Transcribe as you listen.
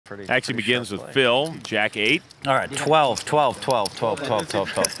Action begins with Phil, Jack 8. All right, 12, 12, 12, 12, 12, 12,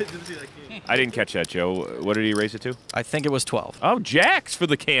 12. I didn't catch that, Joe. What did he raise it to? I think it was 12. Oh, Jacks for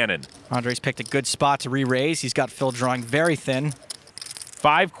the cannon. Andre's picked a good spot to re-raise. He's got Phil drawing very thin.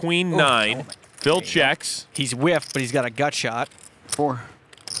 5, Queen, 9. Phil checks. He's whiffed, but he's got a gut shot. 4.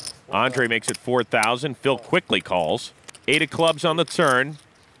 Andre makes it 4,000. Phil quickly calls. 8 of clubs on the turn.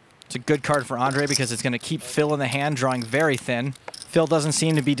 It's a good card for Andre because it's going to keep Phil in the hand, drawing very thin. Phil doesn't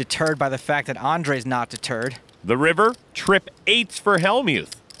seem to be deterred by the fact that Andre's not deterred. The river, trip 8s for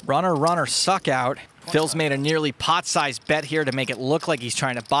Hellmuth. Runner, runner, suck out. Phil's made a nearly pot-sized bet here to make it look like he's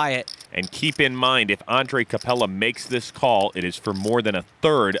trying to buy it. And keep in mind, if Andre Capella makes this call, it is for more than a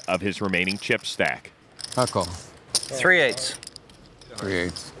third of his remaining chip stack. I'll call. 3 8s. 3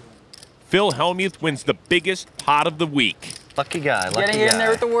 8s. Phil Hellmuth wins the biggest pot of the week. Lucky guy, lucky guy. Getting in there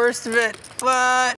with the worst of it, but